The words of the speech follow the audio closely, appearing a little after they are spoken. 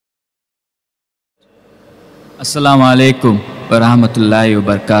Assalamu alaikum wa rahmatullahi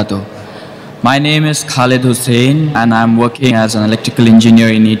wa barakatuh. My name is Khalid Hussain and I'm working as an electrical engineer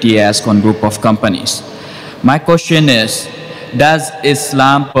in ETS group of companies. My question is, does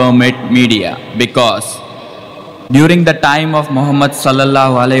Islam permit media? Because during the time of Muhammad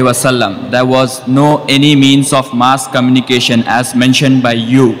sallallahu alaihi wasallam, there was no any means of mass communication as mentioned by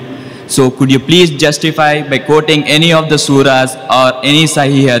you. So could you please justify by quoting any of the surahs or any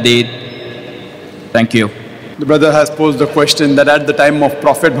Saheeh Hadith? Thank you. The brother has posed the question that at the time of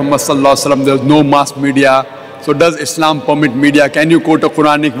Prophet Muhammad sallallahu alaihi wasallam, there was no mass media. So does Islam permit media? Can you quote a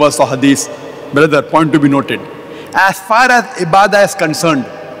Quranic verse or Hadith? Brother, point to be noted. As far as ibadah is concerned,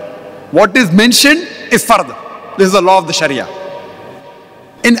 what is mentioned is fard. This is the law of the Sharia.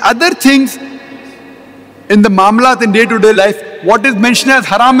 In other things, in the mamlat, in day-to-day life, what is mentioned as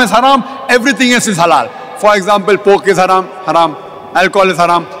haram is haram, everything else is halal. For example, pork is haram, alcohol is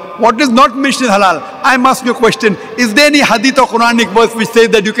haram. What is not mentioned is halal. I ask you a question, is there any hadith or Quranic verse which says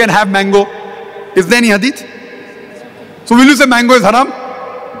that you can have mango? Is there any hadith? So will you say mango is haram?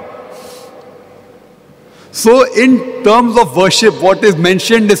 So in terms of worship, what is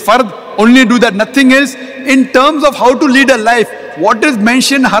mentioned is fard, only do that, nothing else. In terms of how to lead a life, what is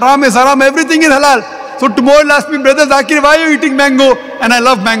mentioned haram is haram, everything is halal. So tomorrow you'll ask me, brother Zakir, why are you eating mango? And I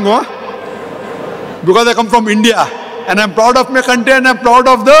love mango. Because I come from India and I'm proud of my country and I'm proud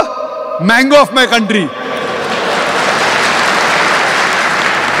of the mango of my country.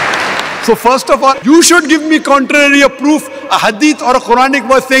 So first of all, you should give me contrary a proof, a hadith or a Quranic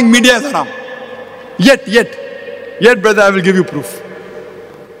verse saying media is haram. Yet brother, I will give you proof.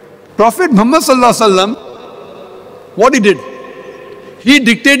 Prophet Muhammad sallallahu alaihi wasallam, what he did? He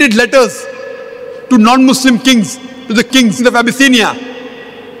dictated letters to non-Muslim kings, to the kings of Abyssinia,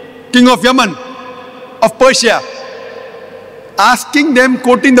 king of Yemen, of Persia, asking them,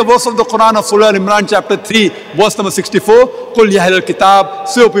 quoting the verse of the Quran of Surah Imran chapter 3, verse number 64, Qul ya ahlal kitab,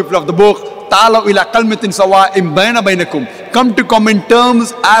 say, O people of the book, ta'alaw ila kalmatin sawa'im bayna bainakum, come to common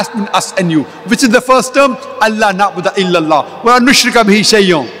terms as in us and you. Which is the first term? Allah na'budu illallah, wa nushrika bihi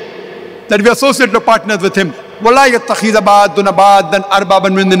shay'un, that we associate no partners with him. وَلَا يَتَّخِذَ بَعْضُنَا بَعْضًا أَرْبَابًا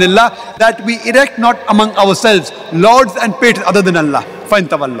مِنْ دُونِ اللَّهِ, that we erect not among ourselves lords and patrons other than Allah. فَإِنْ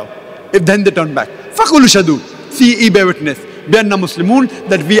تَوَلَّوْا, if then they turn back, فَقُولُوا شَهِدُوا, see, ye bear witness, بِأَنَّا مُسْلِمُونَ,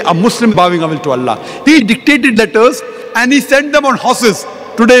 that we are Muslim, bowing our will to Allah. He dictated letters and he sent them on horses.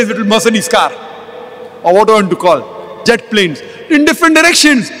 Today's little Mercedes car, or what I want to call, jet planes, in different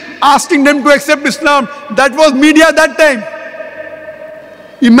directions, asking them to accept Islam. That was media that time.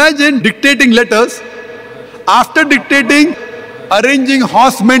 Imagine dictating letters. After dictating, arranging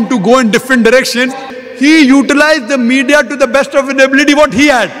horsemen to go in different directions, he utilized the media to the best of his ability what he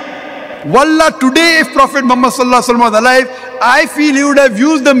had. Wallah, today if Prophet Muhammad sallallahu alaihi wasallam was alive, I feel he would have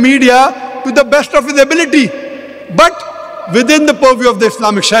used the media to the best of his ability. But within the purview of the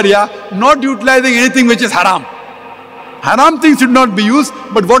Islamic Sharia, not utilizing anything which is haram. Haram things should not be used,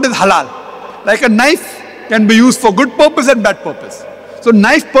 but what is halal? Like a knife can be used for good purpose and bad purpose. So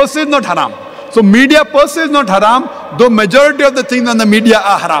knife per se is not haram. So media per se is not haram, though majority of the things on the media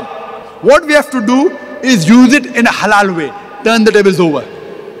are haram. What we have to do is use it in a halal way. Turn the tables over.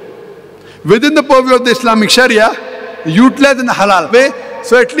 Within the purview of the Islamic Sharia, utilize in a halal way.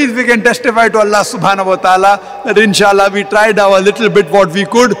 So at least we can testify to Allah subhanahu wa ta'ala that inshallah we tried our little bit what we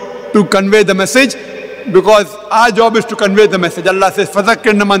could to convey the message. Because our job is to convey the message. Allah says,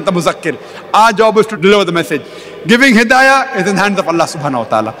 فَذَكِّرْ نَمَنْ تَمُزَكِّرْ. Our job is to deliver the message. Giving hidayah is in the hands of Allah subhanahu wa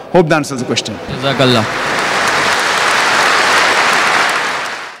ta'ala. Hope that answers the question. Jazakallah.